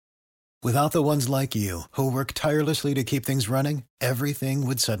Without the ones like you, who work tirelessly to keep things running, everything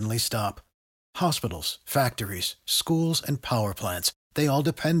would suddenly stop. Hospitals, factories, schools, and power plants, they all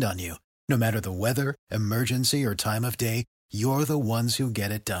depend on you. No matter the weather, emergency, or time of day, you're the ones who get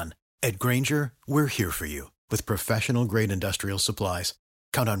it done. At Grainger, we're here for you with professional-grade industrial supplies.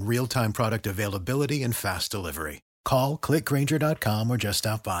 Count on real-time product availability and fast delivery. Call, click Grainger.com, or just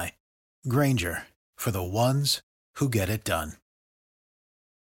stop by. Grainger, for the ones who get it done.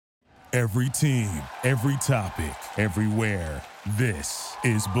 Every team, every topic, everywhere. This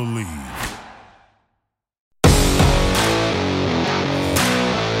is Believe.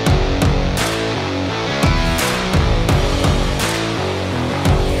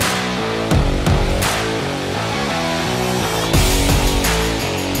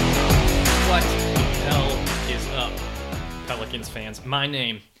 What the hell is up, Pelicans fans? My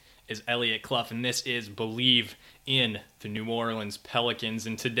name is Elliot Clough, and this is Believe in the New Orleans Pelicans.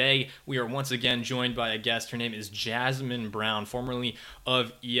 And today we are once again joined by a guest. Her name is Jasmine Brown, formerly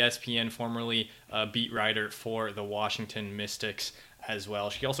of ESPN, formerly a beat writer for the Washington Mystics as well.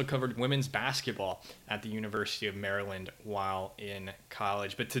 She also covered women's basketball at the University of Maryland while in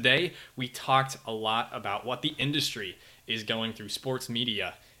college. But today we talked a lot about what the industry is going through, sports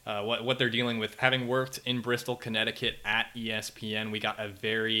media, what they're dealing with. Having worked in Bristol, Connecticut at ESPN, we got a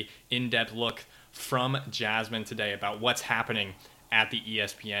very in-depth look from Jasmine today about what's happening at the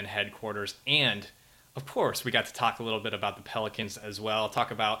ESPN headquarters. And of course, we got to talk a little bit about the Pelicans as well.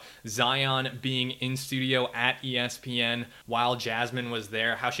 Talk about Zion being in studio at ESPN while Jasmine was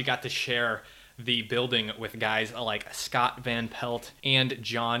there, how she got to share the building with guys like Scott Van Pelt and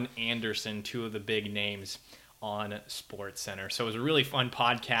John Anderson, two of the big names on SportsCenter. So it was a really fun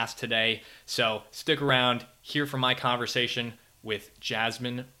podcast today. So stick around, hear from my conversation with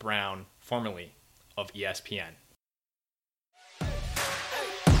Jasmine Brown, formerly of ESPN.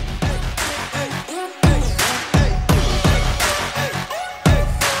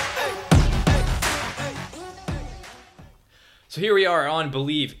 So here we are on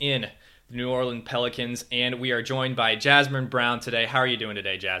Believe in the New Orleans Pelicans, and we are joined by Jasmine Brown today. How are you doing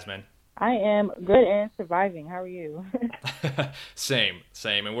today, Jasmine? I am good and surviving. How are you? Same.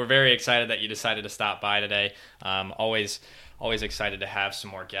 And we're very excited that you decided to stop by today. Always excited to have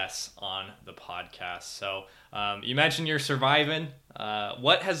some more guests on the podcast. So you mentioned you're surviving.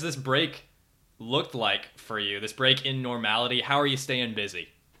 What has this break looked like for you, this break in normality? How are you staying busy?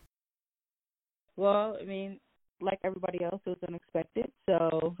 Well, I mean, like everybody else, it was unexpected.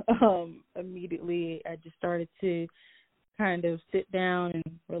 So immediately I just started to kind of sit down and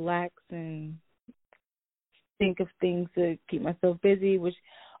relax and think of things to keep myself busy, which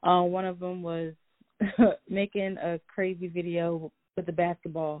one of them was making a crazy video with the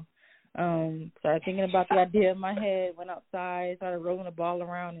basketball. Started thinking about the idea in my head, went outside, started rolling the ball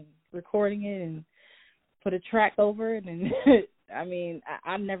around and recording it and put a track over it. And I mean,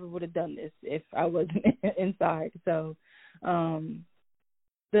 I never would have done this if I wasn't inside. So the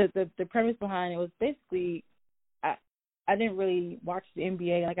premise behind it was basically I didn't really watch the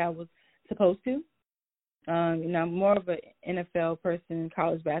NBA like I was supposed to. I'm more of an NFL person in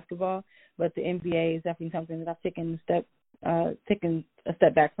college basketball, but the NBA is definitely something that I've taken a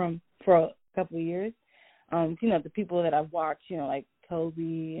step back from for a couple of years. The people that I've watched, like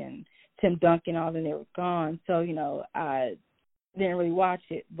Kobe and Tim Duncan, all of them, they were gone. So, I didn't really watch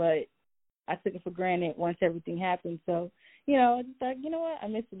it, but I took it for granted once everything happened. So, I just thought, what, I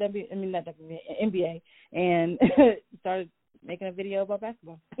missed the NBA, and started making a video about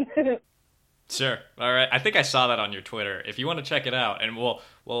basketball. Sure. All right. I think I saw that on your Twitter. If you want to check it out, and we'll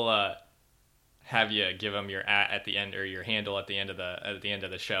have you give them your at the end, or your handle at the end of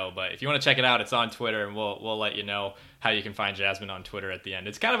the show. But if you want to check it out, it's on Twitter, and we'll let you know how you can find Jasmine on Twitter at the end.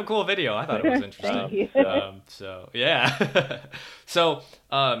 It's kind of a cool video. I thought it was interesting. So yeah. So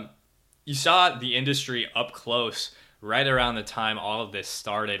you saw the industry up close right around the time all of this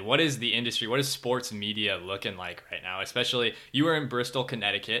started. What is the industry? What is sports media looking like right now? Especially, you were in Bristol,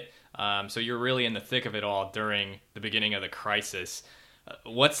 Connecticut, so you're really in the thick of it all during the beginning of the crisis.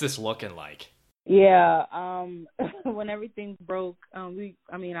 What's this looking like? Yeah, when everything broke, I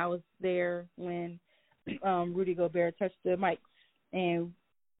was there when Rudy Gobert touched the mics, and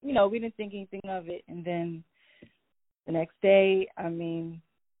we didn't think anything of it. And then the next day,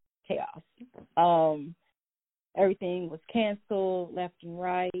 chaos. Everything was canceled left and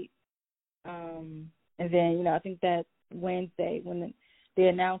right. And then, I think that Wednesday when they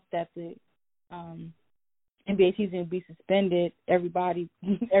announced that the NBA season would be suspended, everybody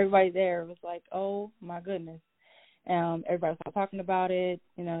there was like, oh my goodness. Everybody was talking about it.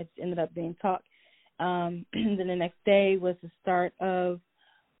 It ended up being talk. And then the next day was the start of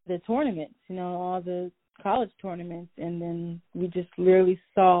the tournaments, all the college tournaments, and then we just literally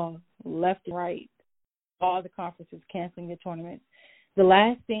saw left and right all the conferences canceling the tournaments. The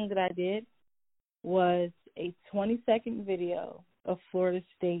last thing that I did was a 20-second video of Florida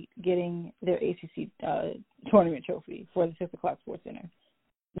State getting their ACC tournament trophy for the 6 o'clock Sports Center.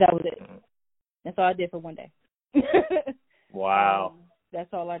 That was it. That's all I did for one day. Wow. That's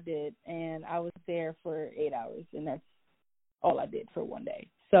all I did, and I was there for 8 hours, and that's all I did for one day.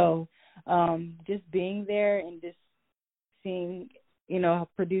 So just being there and just seeing,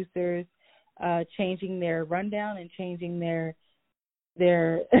 producers changing their rundown and changing their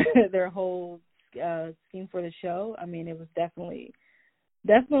whole scheme for the show. I mean, it was definitely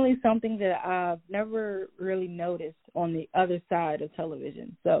something that I've never really noticed on the other side of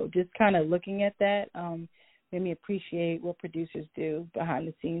television. So just kind of looking at that made me appreciate what producers do behind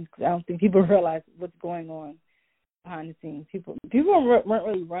the scenes, because I don't think people realize what's going on behind the scenes. People weren't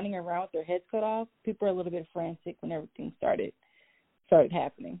really running around with their heads cut off. People are a little bit frantic when everything started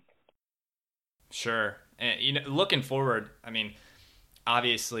happening. Sure. And, looking forward, I mean,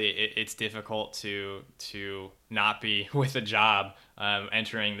 obviously it's difficult to not be with a job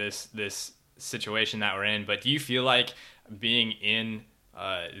entering this situation that we're in. But do you feel like being in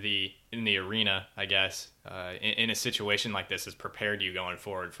the arena, I guess, in a situation like this has prepared you going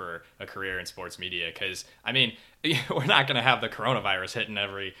forward for a career in sports media? Because, I mean, we're not going to have the coronavirus hitting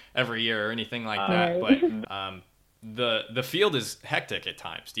every year or anything like that. Right. But the field is hectic at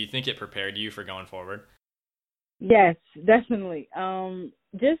times. Do you think it prepared you for going forward? Yes, definitely.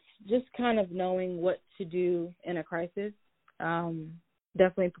 Just kind of knowing what to do in a crisis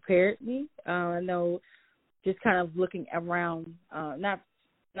definitely prepared me. I know just kind of looking around, not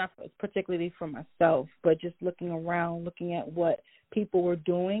particularly for myself, but just looking around, looking at what people were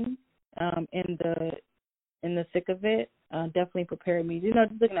doing in the thick of it, definitely prepared me. Just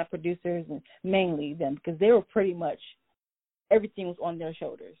looking at producers and mainly them, because they were pretty much, everything was on their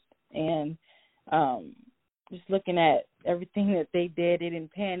shoulders. And just looking at everything that they did, they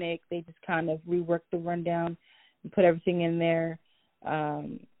didn't panic. They just kind of reworked the rundown and put everything in there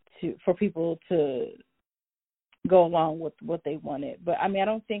for people to go along with what they wanted. But I mean,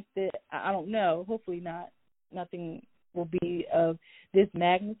 I don't know. Hopefully nothing will be of this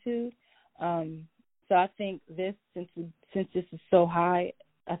magnitude. So I think this, since this is so high,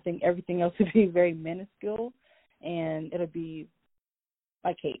 I think everything else would be very minuscule, and it'll be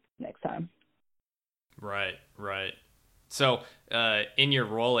like cake next time. Right. So, in your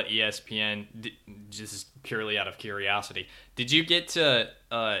role at ESPN, just purely out of curiosity, did you get to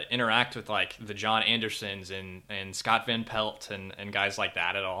interact with like the John Andersons and Scott Van Pelt and guys like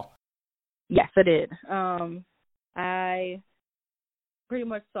that at all? Yes, I did. I pretty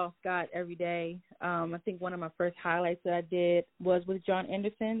much saw Scott every day. I think one of my first highlights that I did was with John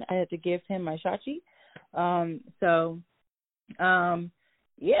Anderson. I had to give him my Shachi.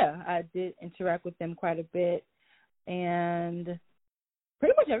 Yeah, I did interact with them quite a bit. And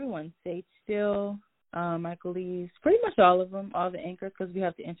pretty much everyone, Sage Steele, Michael Lees, pretty much all of them, all the anchors, because we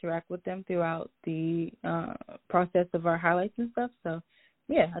have to interact with them throughout the process of our highlights and stuff. So,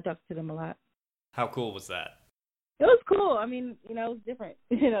 yeah, I talked to them a lot. How cool was that? It was cool. I mean, it was different,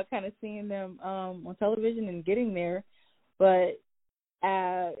 kind of seeing them on television and getting there. But,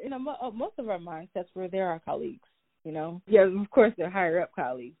 most of our mindsets were they're our colleagues, Yeah, of course, they're higher-up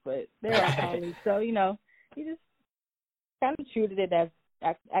colleagues, but they're our colleagues. So, you just kind of treated it as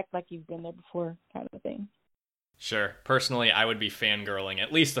act like you've been there before kind of thing. Sure. Personally, I would be fangirling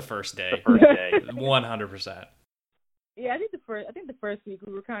at least the first day. 100%. Yeah, I think the first week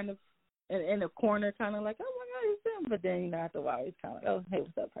we were kind of in a corner, kind of like, oh my God, it's them. But then, after a while, it's kind of like, oh, hey,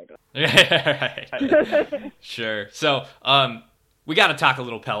 what's up, how you doing? Right. Sure. So, we got to talk a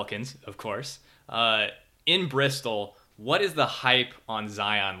little Pelicans, of course. In Bristol, what is the hype on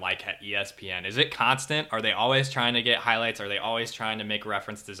Zion like at ESPN? Is it constant? Are they always trying to get highlights? Are they always trying to make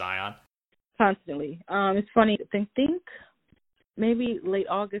reference to Zion? Constantly. It's funny. I think maybe late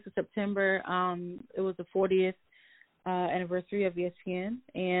August or September, it was the 40th anniversary of ESPN,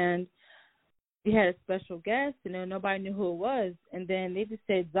 and we had a special guest, and then nobody knew who it was, and then they just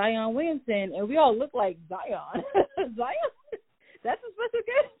said Zion Williamson, and we all looked like Zion. Zion? That's a special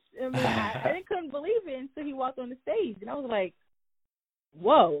guest? I mean, I couldn't believe it until he walked on the stage, and I was like,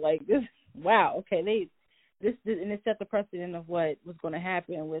 "Whoa! Like this? Wow! Okay, this and it set the precedent of what was going to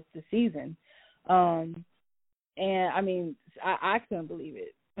happen with the season." And I mean, I couldn't believe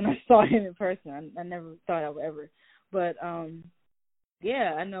it when I saw him in person. I never thought I would ever, but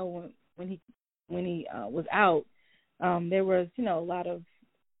yeah, I know when he was out, there was a lot of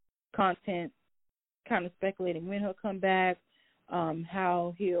content, kind of speculating when he'll come back.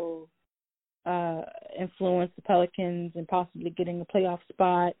 how he'll influence the Pelicans and possibly getting a playoff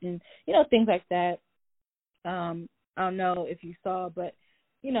spot and, things like that. I don't know if you saw, but,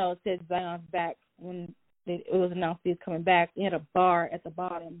 it said Zion's back when it was announced he was coming back. They had a bar at the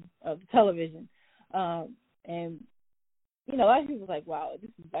bottom of the television. And, a lot of people was like, wow,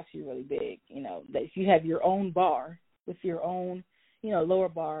 this is actually really big, that if you have your own bar with your own, lower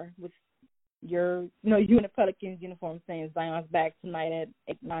bar with your, you in a Pelicans uniform saying Zion's back tonight at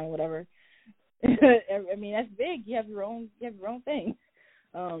 8, 9, whatever. I mean, that's big. You have your own thing.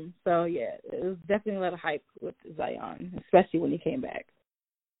 So yeah, it was definitely a lot of hype with Zion, especially when he came back.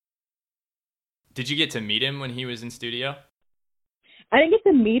 Did you get to meet him when he was in studio? I didn't get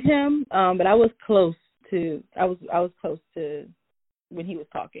to meet him, but I was close to. I was close to when he was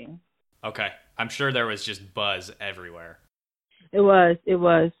talking. Okay, I'm sure there was just buzz everywhere. It was,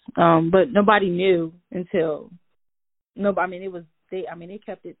 but nobody knew until nobody. I mean, it was they. I mean, they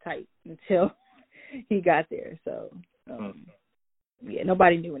kept it tight until he got there. So, yeah,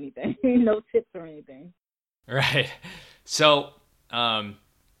 nobody knew anything. No tips or anything. Right. So,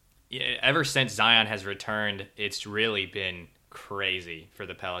 ever since Zion has returned, it's really been crazy for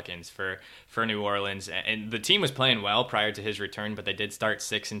the Pelicans, for New Orleans, and the team was playing well prior to his return, but they did start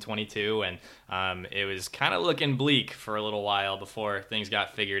 6-22, and it was kind of looking bleak for a little while before things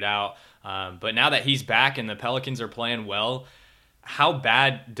got figured out. But now that he's back and the Pelicans are playing well, how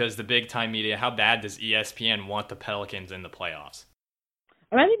bad does the big time media, how bad does ESPN want the Pelicans in the playoffs?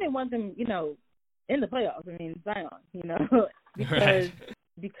 I think they want them, in the playoffs. I mean, Zion,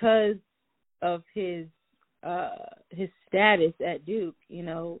 because of his status at Duke,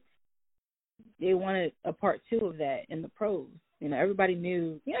 they wanted a part 2 of that in the pros. Everybody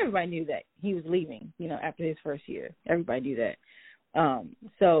knew that he was leaving, after his first year. Everybody knew that.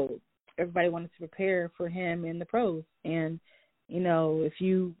 So everybody wanted to prepare for him in the pros. And, if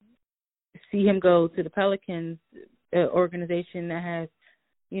you see him go to the Pelicans, organization that has,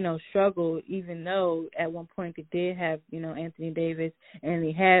 struggled, even though at one point they did have, Anthony Davis and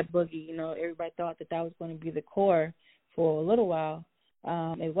they had Boogie, everybody thought that was going to be the core for a little while.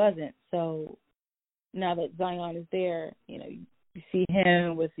 It wasn't. So now that Zion is there, you see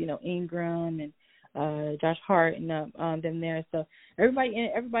him with, Ingram and Josh Hart and them there. So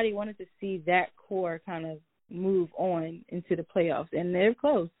everybody wanted to see that core kind of move on into the playoffs, and they're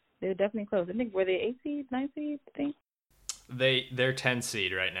close. They're definitely close. I think, were they 8 seed, 9 seed, I think? They're 10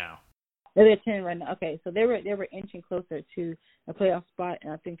 seed right now. They're 10 right now. Okay, so they were inching closer to a playoff spot,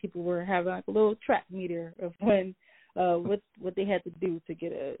 and I think people were having like a little track meter of when what they had to do to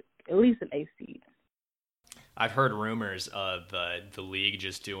get at least an 8 seed. I've heard rumors of the league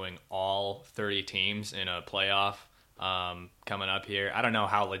just doing all 30 teams in a playoff coming up here. I don't know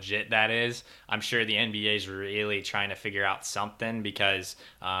how legit that is. I'm sure the NBA is really trying to figure out something because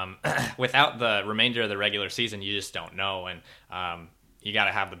without the remainder of the regular season, you just don't know. And you got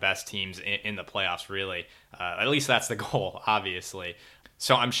to have the best teams in the playoffs, really. At least that's the goal, obviously.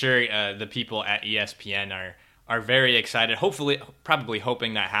 So I'm sure the people at ESPN are very excited, probably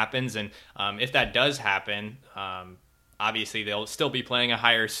hoping that happens. And if that does happen, obviously they'll still be playing a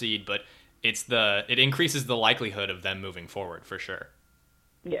higher seed, but it increases the likelihood of them moving forward for sure.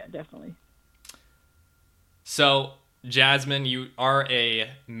 Yeah, definitely. So, Jasmine, you are a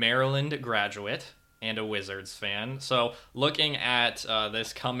Maryland graduate and a Wizards fan. So, looking at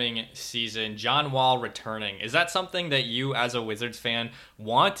this coming season, John Wall returning, is that something that you as a Wizards fan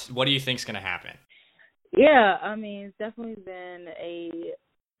want? What do you think is going to happen? Yeah, I mean, it's definitely been a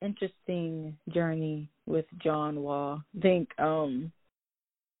interesting journey with John Wall. I think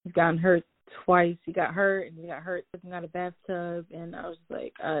he's gotten hurt twice. He got hurt, and he got hurt sitting out of a bathtub, and I was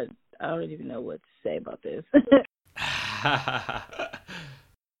like, I don't even know what to say about this. I'm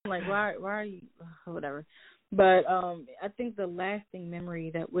like, why are you, whatever. But I think the lasting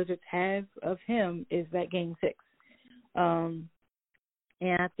memory that Wizards have of him is that Game 6.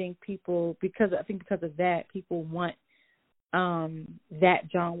 And I think because of that, people want that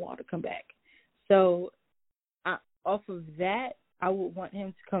John Wall to come back. So off of that, I would want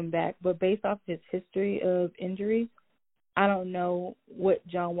him to come back, but based off his history of injuries, I don't know what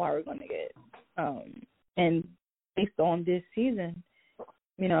John Wall we're going to get. And based on this season,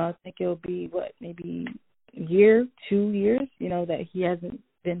 I think it'll be, maybe a year, 2 years, that he hasn't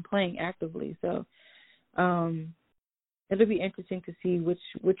been playing actively. So it'll be interesting to see which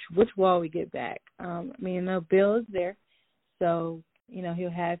Wall we get back. Bill is there, so, he'll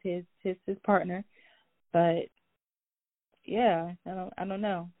have his partner, but yeah, I don't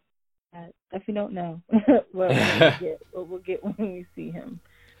know. I definitely don't know what we'll get when we see him.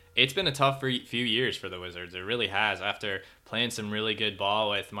 it's been a tough few years for the Wizards. It really has. After playing some really good ball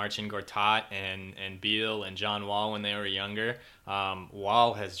with Marcin Gortat and Beal and John Wall when they were younger,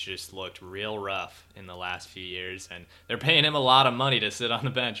 Wall has just looked real rough in the last few years, and they're paying him a lot of money to sit on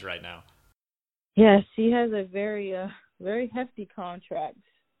the bench right now. Yes, he has a very hefty contract,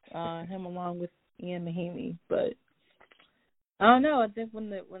 him along with Ian Mahinmi. But I don't know. I think when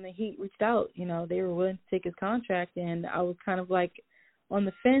the Heat reached out, they were willing to take his contract, and I was kind of like on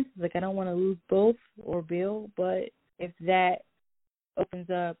the fence. Like, I don't want to lose both or Bill, but if that opens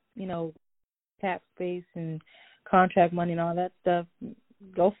up, cap space and contract money and all that stuff,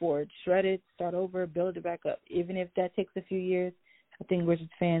 go for it. Shred it, start over, build it back up. Even if that takes a few years, I think Wizards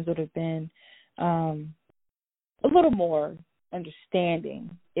fans would have been a little more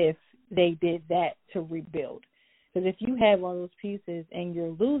understanding if they did that to rebuild. Because if you have all those pieces and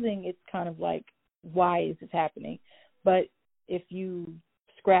you're losing, it's kind of like, why is this happening? But if you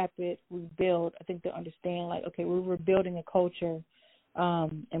scrap it, rebuild, I think they'll understand, like, okay, we're rebuilding a culture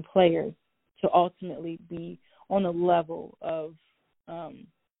and players to ultimately be on the level of kind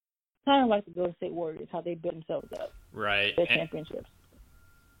of like the Golden State Warriors, how they build themselves up. Right. Their championships.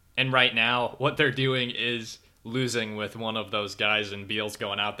 And right now, what they're doing is losing with one of those guys, and Beal's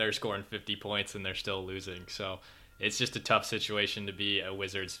going out there scoring 50 points, and they're still losing. So it's just a tough situation to be a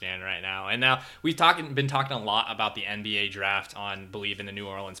Wizards fan right now. And now we've been talking a lot about the NBA draft on Believe in the New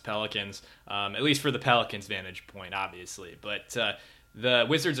Orleans Pelicans, at least for the Pelicans' vantage point, obviously. But the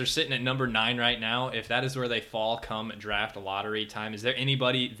Wizards are sitting at number 9 right now. If that is where they fall come draft lottery time, is there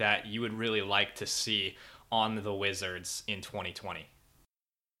anybody that you would really like to see on the Wizards in 2020?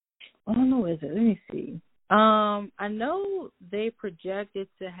 On the Wizards, let me see. I know they projected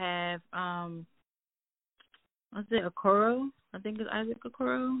to have what's it, Okoro? I think it's Isaac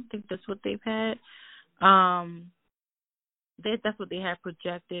Okoro. I think that's what they've had. That's what they had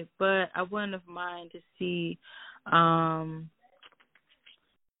projected, but I wouldn't have mind to see. Trying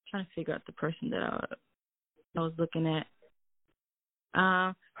to figure out the person that I was looking at.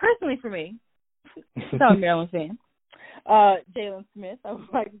 Personally, for me, I'm a Maryland fan. Jalen Smith, I would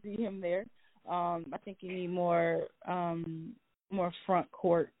like to see him there. I think you need more front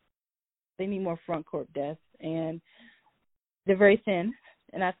court. They need more front court depth, and they're very thin.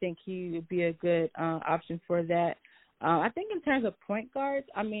 And I think he would be a good option for that. I think in terms of point guards,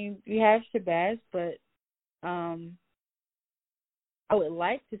 I mean, we have Shabazz, but I would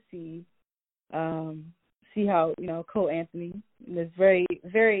like to see how Cole Anthony is very,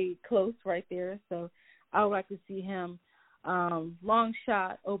 very close right there. So I would like to see him. Long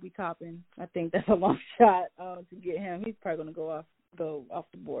shot, Obi Toppin. I think that's a long shot to get him. He's probably going to go off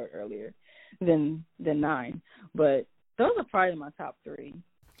the board earlier than 9. But those are probably my top 3.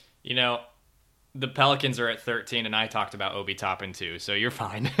 The Pelicans are at 13, and I talked about Obi Toppin too, so you're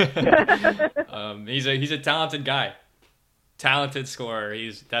fine. He's a talented guy. Talented scorer.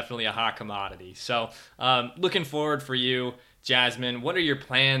 He's definitely a hot commodity. So looking forward for you, Jasmine. What are your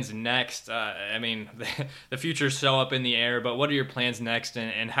plans next? I mean, the future's so up in the air, but what are your plans next,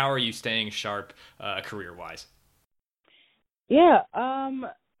 and how are you staying sharp career-wise? Yeah,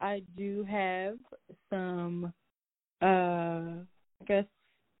 I do have some, I guess,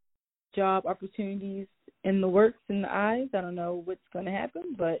 job opportunities in the works, in the eyes. I don't know what's going to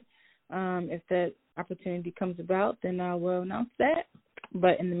happen, but if that opportunity comes about, then I will announce that.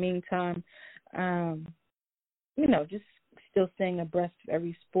 But in the meantime, just still staying abreast of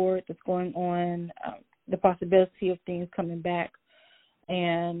every sport that's going on, the possibility of things coming back,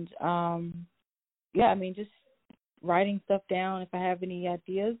 and just writing stuff down. If I have any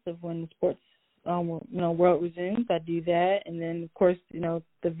ideas of when the sports world resumes, I do that. And then of course, the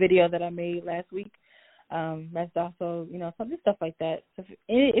video that I made last week, that's also, some stuff like that. So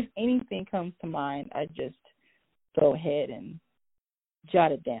if anything comes to mind, I just go ahead and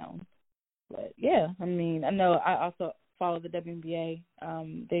jot it down. But yeah, I mean, I know I also follow the WNBA.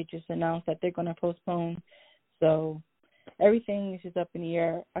 They just announced that they're going to postpone. So everything is just up in the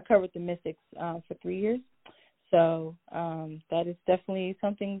air. I covered the Mystics for 3 years. So that is definitely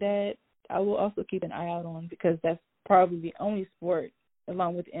something that I will also keep an eye out on, because that's probably the only sport,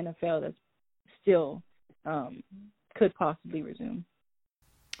 along with the NFL, that's still could possibly resume.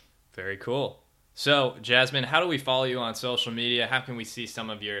 Very cool. So, Jasmine, how do we follow you on social media? How can we see some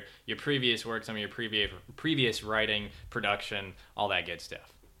of your previous work, some of your previous writing, production, all that good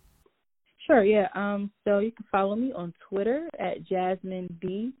stuff? Sure, yeah. So you can follow me on Twitter at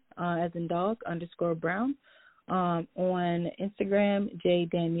JasmineB, as in dog, _Brown. On Instagram,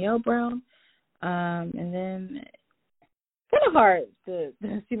 JDanielleBrown. And then kind of hard to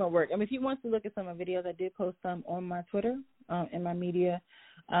see my work. I mean, if you want to look at some of my videos, I did post some on my Twitter. in my media.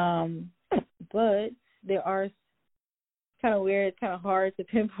 But there are kind of weird, it's kind of hard to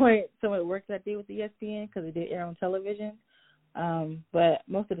pinpoint some of the work that I did with ESPN because it did air on television. But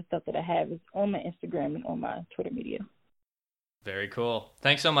most of the stuff that I have is on my Instagram and on my Twitter media. Very cool.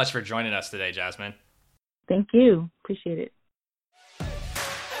 Thanks so much for joining us today, Jasmine. Thank you. Appreciate it.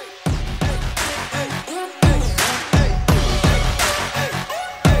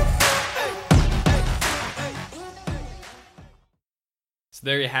 So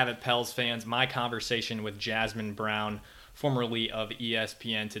there you have it, Pels fans. My conversation with Jasmine Brown, formerly of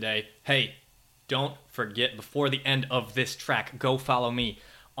ESPN today. Hey, don't forget, before the end of this track, go follow me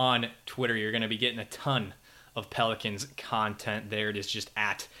on Twitter. You're going to be getting a ton of Pelicans content there. It is just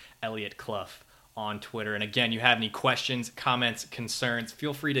at Elliot Clough on Twitter. And again, you have any questions, comments, concerns,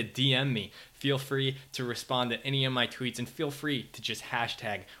 feel free to DM me. Feel free to respond to any of my tweets, and feel free to just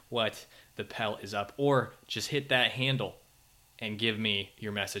hashtag what the Pel is up, or just hit that handle and give me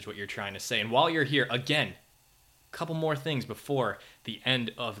your message, what you're trying to say. And while you're here, again, a couple more things before the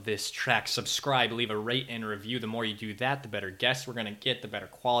end of this track. Subscribe, leave a rate and review. The more you do that, the better guests we're going to get, the better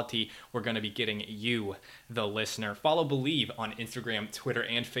quality we're going to be getting you, the listener. Follow Believe on Instagram, Twitter,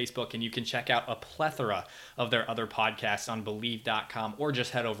 and Facebook, and you can check out a plethora of their other podcasts on Believe.com, or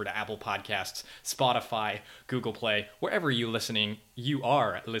just head over to Apple Podcasts, Spotify, Google Play, wherever you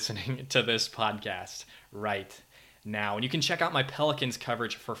are listening to this podcast right now. And you can check out my Pelicans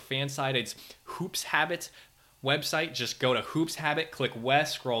coverage for Fansided's Hoops Habit website. Just go to Hoops Habit, click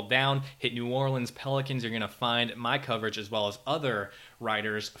west, scroll down, hit New Orleans Pelicans. You're going to find my coverage as well as other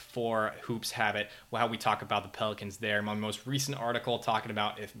writers for Hoops Habit, how we talk about the Pelicans there. My most recent article talking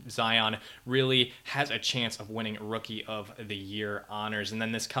about if Zion really has a chance of winning Rookie of the Year honors. And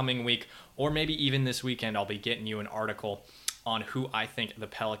then this coming week, or maybe even this weekend, I'll be getting you an article on who I think the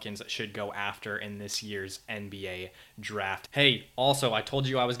Pelicans should go after in this year's NBA draft. Hey, also, I told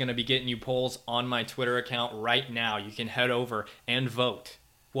you I was going to be getting you polls on my Twitter account right now. You can head over and vote.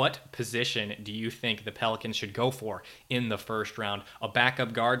 What position do you think the Pelicans should go for in the first round? A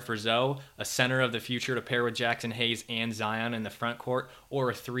backup guard for Zoe, a center of the future to pair with Jackson Hayes and Zion in the front court,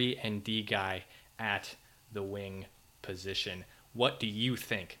 or a 3-and-D guy at the wing position? What do you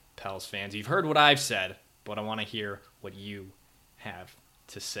think, Pels fans? You've heard what I've said, but I want to hear what you have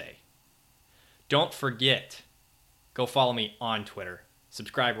to say. Don't forget, go follow me on Twitter.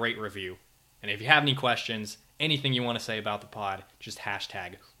 Subscribe, rate, review. And if you have any questions, anything you want to say about the pod, just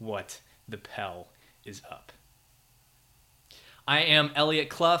hashtag what the Pel is up. I am Elliot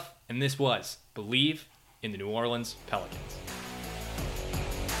Clough, and this was Believe in the New Orleans Pelicans.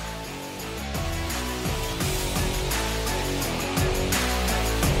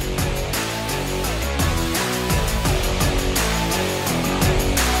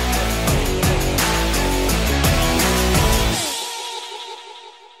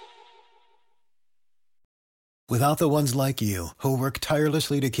 Without the ones like you, who work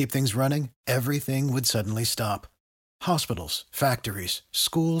tirelessly to keep things running, everything would suddenly stop. Hospitals, factories,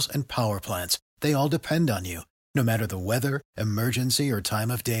 schools, and power plants, they all depend on you. No matter the weather, emergency, or time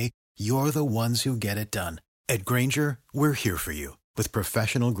of day, you're the ones who get it done. At Grainger, we're here for you with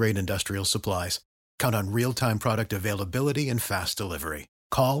professional-grade industrial supplies. Count on real-time product availability and fast delivery.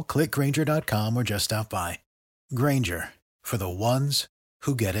 Call, click Grainger.com, or just stop by. Grainger, for the ones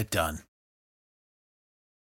who get it done.